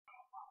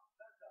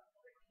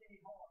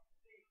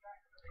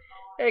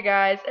Hey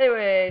guys,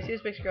 anyway,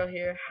 Serious Mix Girl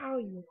here. How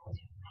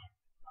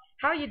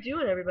you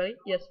doing, everybody?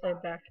 Yes, I'm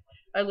back.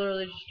 I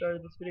literally just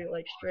started this video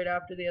like straight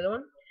after the other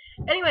one.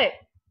 Anyway,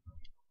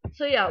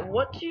 so yeah,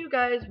 what do you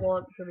guys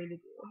want for me to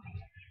do?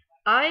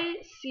 I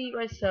see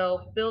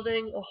myself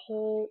building a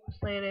whole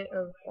planet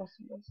of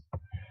awesomeness.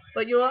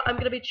 But you know what? I'm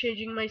gonna be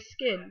changing my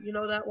skin. You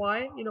know that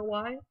why? You know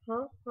why?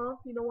 Huh? Huh?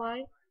 You know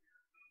why?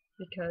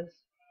 Because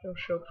it'll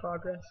show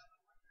progress.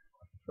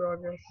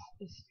 Progress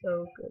is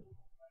so good.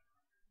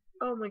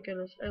 Oh my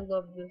goodness, I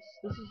love this.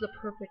 This is the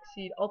perfect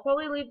seed. I'll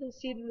probably leave the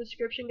seed in the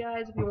description,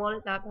 guys, if you want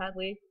it that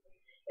badly.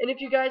 And if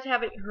you guys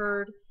haven't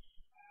heard,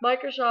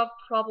 Microsoft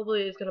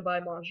probably is gonna buy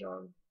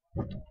Mahjong.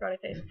 Friday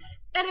face.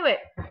 Anyway,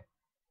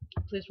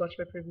 please watch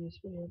my previous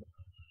video.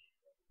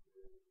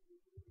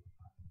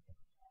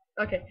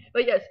 Okay,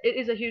 but yes, it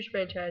is a huge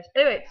franchise.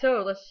 Anyway,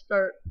 so let's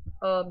start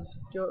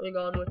going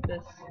on with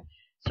this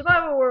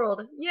survival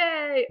world.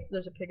 Yay!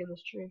 There's a pig in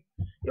this tree.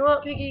 You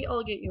want piggy?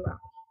 I'll get you out.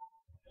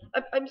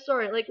 I'm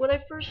sorry, like, when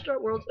I first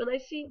start worlds and I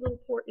see little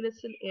poor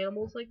innocent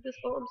animals like this,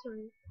 oh, I'm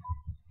sorry.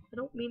 I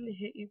don't mean to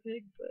hit you,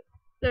 pig, but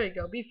there you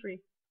go, be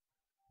free.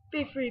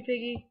 Be free,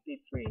 piggy,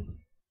 be free.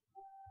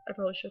 I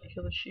probably should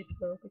kill the sheep,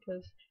 though,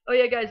 because... Oh,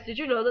 yeah, guys, did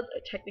you know that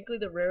technically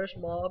the rarest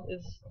mob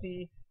is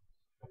the,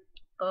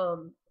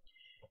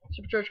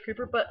 supercharged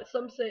creeper? But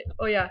some say...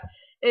 Oh, yeah,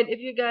 and if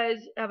you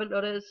guys haven't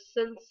noticed,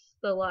 since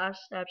the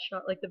last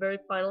snapshot, like the very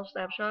final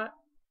snapshot,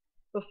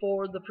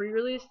 before the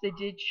pre-release, they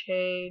did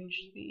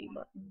change the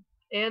mutton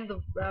and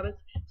the rabbits,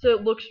 so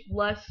it looks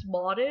less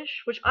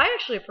modish, which I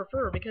actually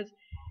prefer because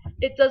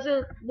it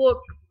doesn't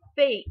look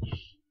fake,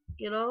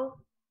 you know?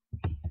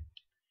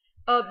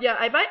 Yeah,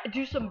 I might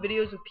do some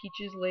videos with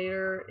Peaches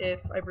later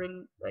if I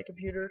bring my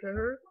computer to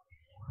her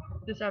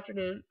this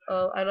afternoon.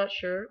 I'm not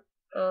sure.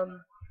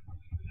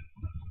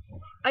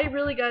 I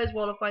really, guys,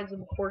 want to find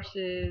some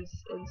horses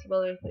and some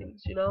other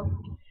things, you know?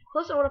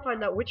 Plus, I want to find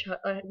that witch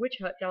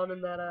hut down in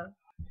that,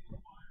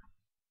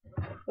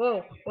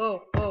 Whoa,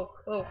 whoa, whoa,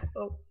 whoa,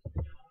 whoa.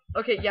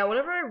 Okay, yeah,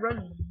 whenever I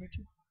run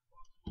YouTube...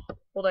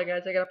 Hold on,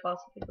 guys, I gotta pause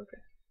something,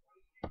 okay.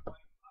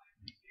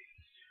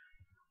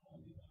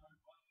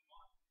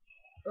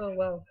 Oh,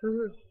 wow.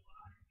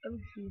 I'm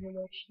seeing him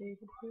actually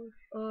before.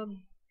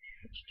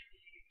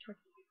 Check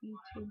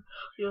YouTube.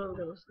 You know, I'm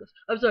gonna listen to this.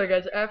 I'm sorry,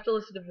 guys, I have to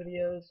listen to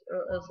videos,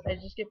 or else I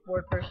just get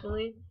bored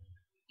personally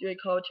doing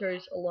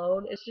commentaries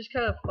alone. It's just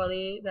kind of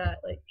funny that,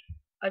 like,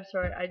 I'm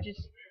sorry,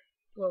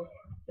 whoa,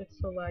 it's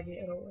so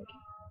laggy, I don't like it.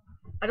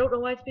 I don't know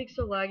why it's being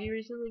so laggy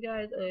recently,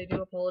 guys, and I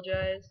do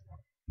apologize.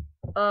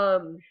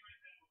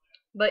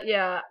 But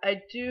yeah,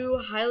 I do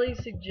highly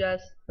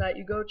suggest that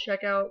you go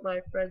check out my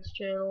friend's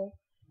channel.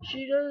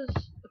 She does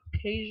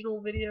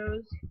occasional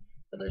videos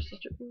with her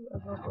sister. Ooh, I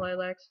love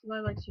lilacs.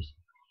 Lilacs are...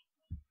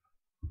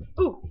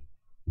 Ooh!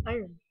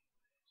 Iron.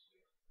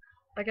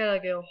 I gotta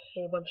get a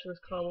whole bunch of this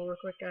cobble real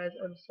quick, guys.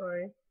 I'm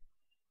sorry.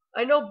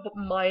 I know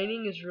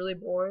mining is really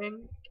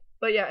boring.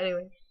 But yeah,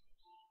 anyway.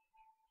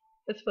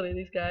 It's funny,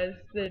 these guys,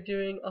 they're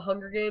doing a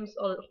Hunger Games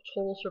on a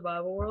total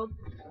survival world.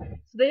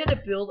 So they had to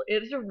build,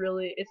 it's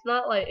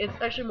not like, it's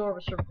actually more of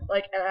a,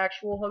 like, an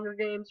actual Hunger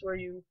Games where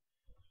you,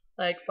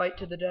 like, fight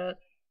to the death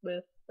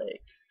with,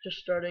 like, just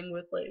starting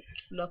with, like,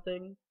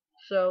 nothing.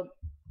 So,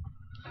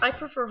 I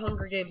prefer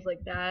Hunger Games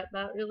like that,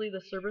 not really the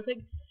server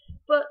thing.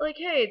 But, like,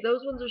 hey,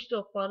 those ones are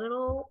still fun and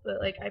all,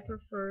 but, like, I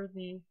prefer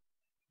the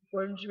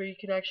ones where you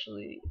can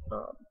actually,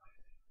 but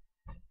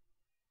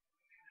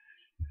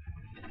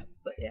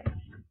yeah.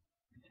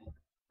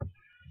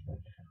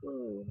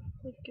 Ooh,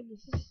 my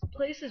goodness, this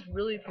place is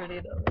really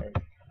pretty though, right?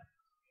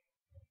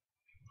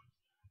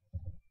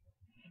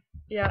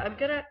 Yeah,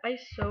 guys,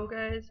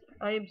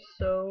 I am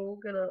so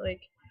gonna, like,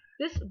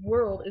 this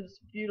world is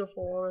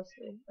beautiful,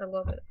 honestly. I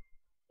love it.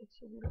 It's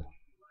so beautiful.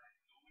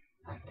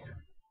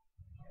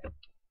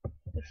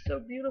 It's so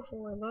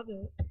beautiful, I love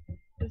it.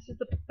 This is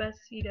the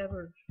best seed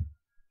ever.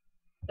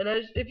 And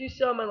if you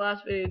saw my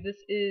last video, this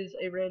is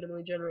a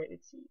randomly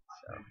generated seed,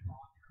 so.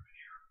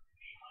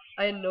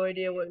 I had no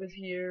idea what was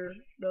here,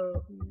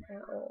 no,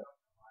 at all.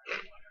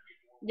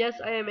 Yes,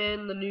 I am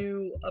in the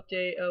new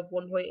update of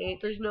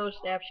 1.8. There's no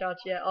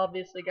snapshots yet,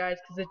 obviously,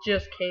 guys, because it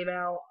just came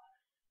out.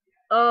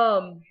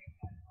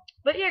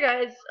 But yeah,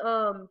 guys,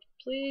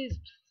 please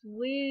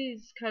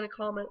kind of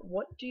comment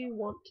what do you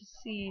want to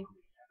see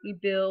me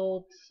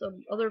build,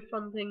 some other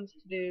fun things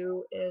to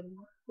do, and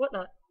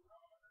whatnot.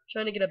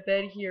 Trying to get a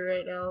bed here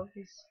right now.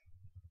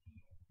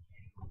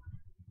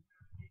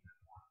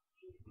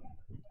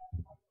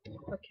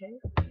 Okay.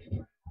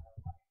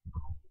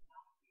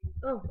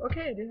 Oh,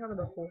 okay, I do have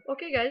enough wool.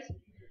 Okay, guys.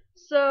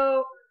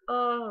 So,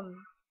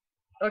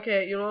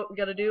 okay, you know what we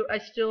gotta do? I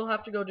still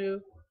have to go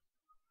do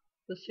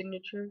the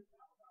signature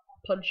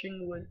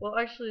punching wood. Well,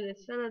 actually,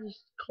 it's kind of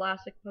just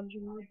classic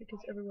punching wood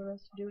because everyone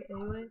has to do it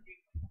anyway.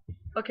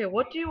 Okay,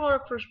 what do you want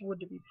our first wood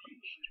to be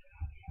punched?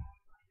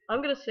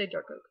 I'm gonna say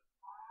dark oak.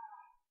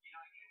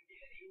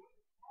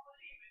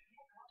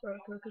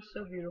 Dark oak is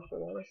so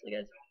beautiful, honestly,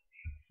 guys.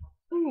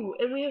 Ooh,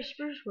 and we have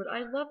spruce wood.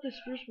 I love the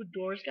spruce wood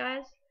doors,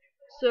 guys.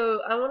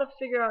 So I want to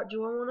figure out,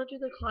 do I want to do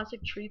the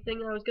classic tree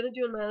thing I was gonna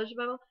do in my other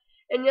survival?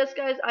 And yes,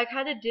 guys, I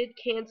kind of did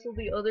cancel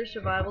the other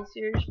survival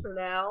series for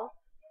now.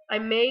 I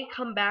may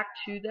come back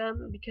to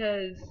them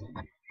because,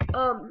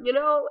 you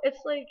know,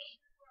 it's like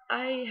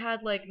I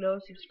had like no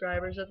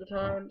subscribers at the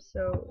time,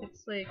 so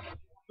it's like,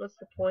 what's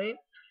the point?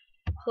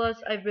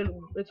 Plus,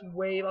 it's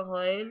way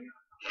behind.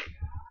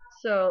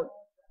 So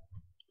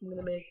I'm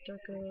gonna make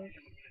dark oak.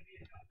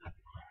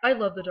 I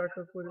love the dark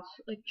oak wood.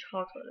 It's like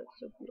chocolate. It's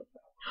so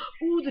beautiful.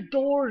 Ooh, the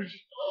doors.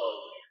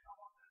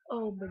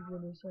 Oh my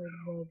goodness, I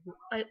love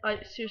it.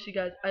 I seriously,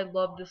 guys, I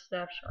love this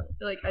snapshot.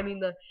 Like, I mean,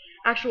 the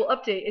actual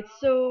update. It's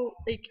so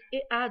like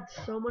it adds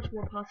so much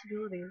more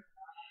possibility.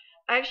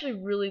 I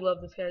actually really love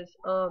this, guys.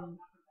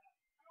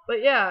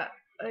 But yeah,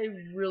 I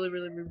really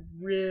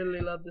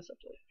love this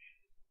update.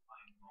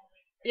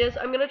 Yes,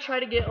 I'm gonna try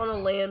to get on a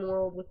land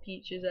world with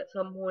Peaches at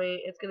some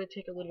point. It's gonna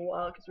take a little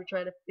while because we're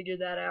trying to figure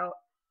that out.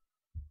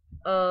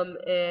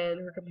 And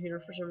her computer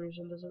for some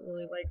reason doesn't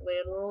really like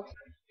land worlds.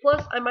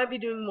 Plus, I might be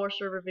doing more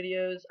server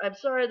videos. I'm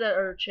sorry that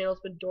our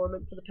channel's been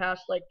dormant for the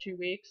past like 2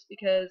 weeks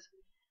because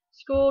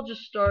school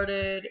just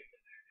started.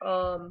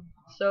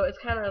 So it's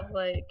kind of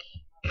like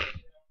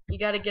you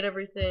got to get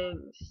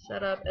everything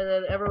set up, and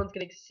then everyone's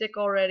getting sick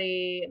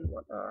already and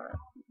whatnot.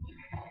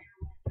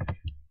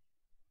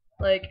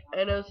 Like,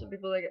 I know some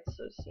people that get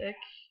so sick.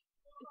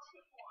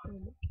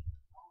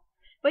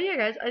 But yeah,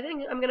 guys, I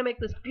think I'm gonna make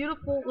this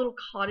beautiful little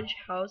cottage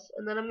house,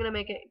 and then I'm gonna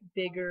make it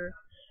bigger.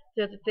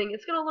 That's the thing.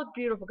 It's gonna look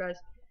beautiful, guys.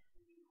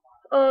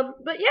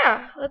 But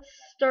yeah, let's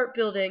start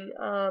building.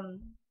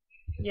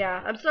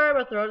 Yeah, I'm sorry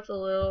my throat's a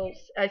little.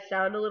 I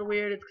sound a little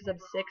weird. It's because I'm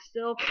sick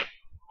still,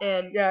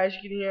 and yeah, as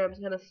you can hear, I'm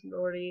kind of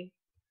snorty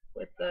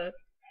with the.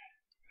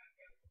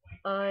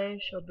 I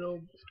shall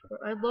build this door.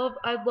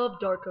 I love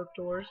dark oak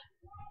doors.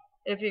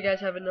 If you guys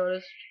haven't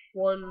noticed,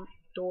 one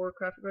door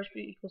crafting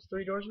recipe equals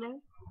 3 doors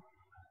now,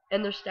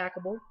 and they're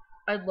stackable.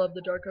 I love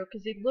the dark oak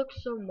because they look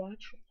so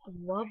natural. I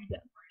love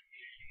them.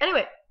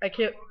 Anyway, I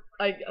can't.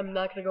 I'm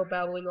not gonna go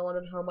babbling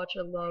on how much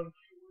I love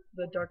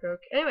the dark oak.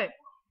 Anyway,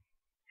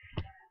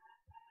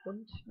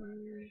 1,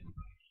 2,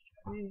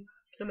 3.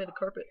 Can I make a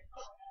carpet?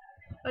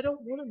 I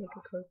don't want to make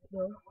a carpet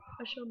though.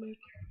 I shall make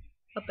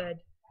a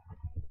bed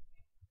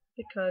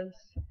because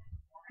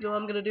you know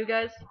what I'm gonna do,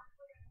 guys.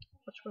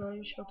 Which one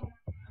I shall do?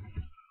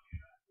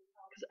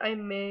 Because I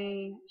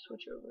may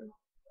switch over.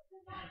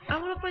 I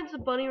want to find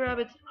some bunny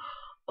rabbits.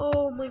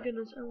 Oh my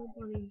goodness, I want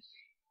bunnies.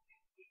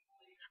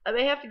 I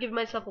may have to give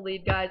myself a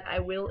lead, guys. I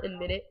will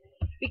admit it.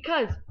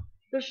 Because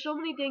there's so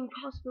many dang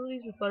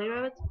possibilities with bunny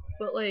rabbits,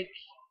 but like,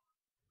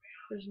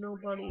 there's no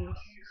bunnies.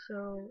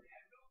 So,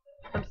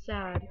 I'm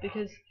sad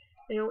because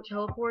they don't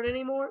teleport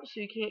anymore, so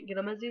you can't get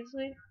them as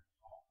easily.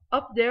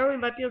 Up there, we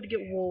might be able to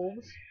get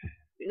wolves.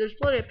 There's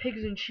plenty of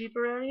pigs and sheep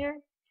around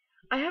here.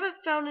 I haven't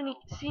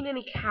seen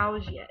any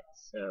cows yet,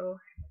 so,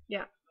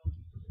 yeah.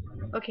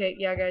 Okay,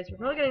 yeah, guys, we're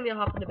probably gonna need to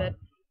hop into bed.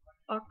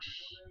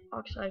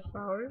 Oxeye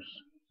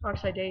flowers.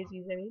 Oxeye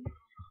daisies, I mean.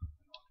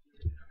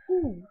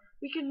 Ooh,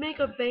 we can make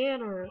a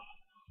banner.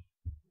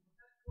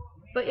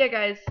 But yeah,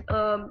 guys,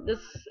 this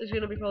is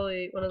gonna be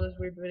probably one of those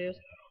weird videos.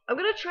 I'm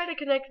gonna try to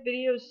connect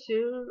videos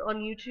soon on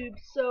YouTube,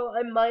 so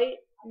I might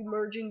be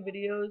merging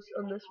videos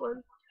on this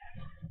one.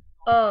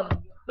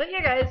 But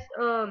yeah, guys,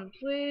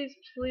 please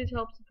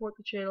help support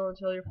the channel and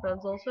tell your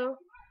friends also,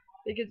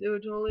 because it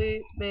would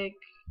totally make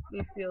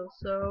me feel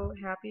so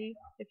happy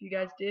if you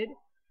guys did.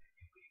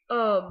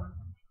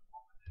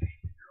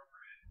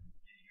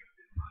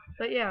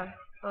 But yeah,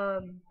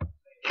 I'm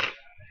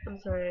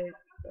sorry, I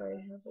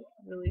have like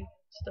really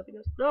stuffy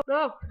nose. No,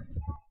 no.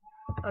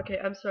 Okay,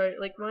 I'm sorry.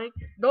 Like Mike,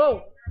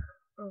 no.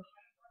 Oh,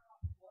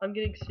 I'm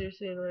getting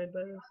seriously annoyed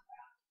by this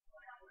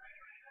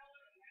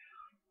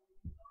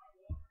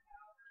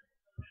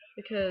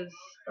because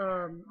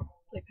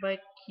like my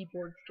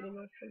keyboard's getting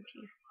all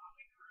funky.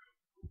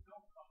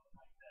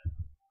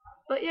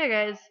 But yeah,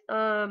 guys,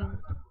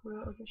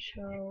 okay,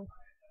 shell.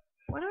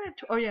 Why do I have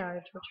oh yeah, I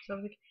have torches. I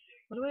was like,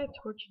 why do I have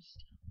torches?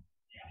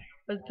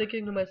 I was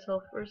thinking to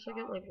myself for a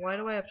second, like, why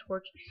do I have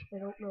torches? I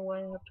don't know why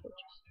I have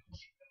torches.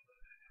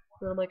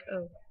 And I'm like,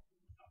 oh,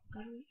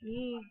 I don't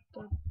need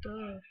my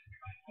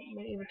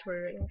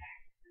inventory right now.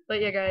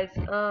 But yeah, guys,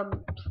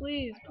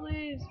 please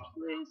comment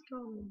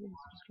and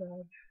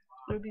subscribe.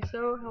 It would be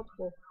so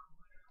helpful.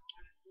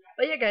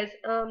 But yeah, guys,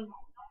 probably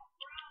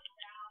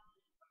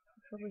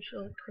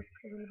should like cook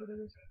a little bit of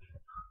this.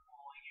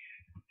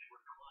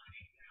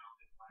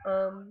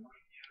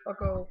 I'll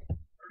go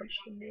punch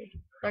some wood.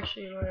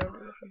 Actually, no, I don't need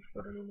to punch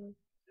wood anymore.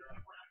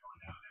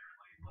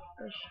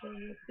 I shall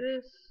make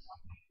this.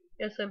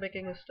 Yes, I'm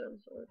making a stone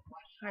sword.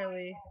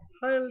 Highly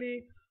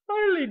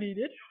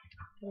needed.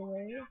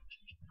 Anyway.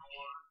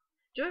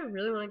 Do I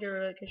really want to get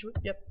rid of acacia wood?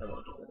 Yep, I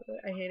want to get rid of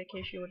it. I hate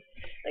acacia wood.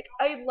 Like,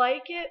 I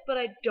like it, but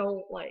I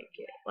don't like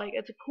it. Like,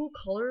 it's a cool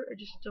color, I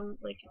just don't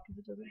like it because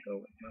it doesn't go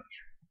with much.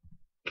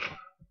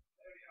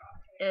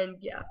 And,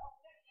 yeah.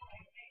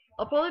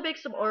 I'll probably make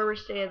some armor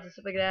stands and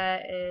stuff like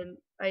that, and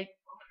I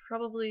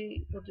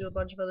probably will do a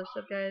bunch of other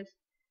stuff, guys.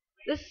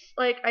 This,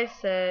 like I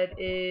said,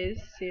 is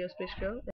CO Space Go.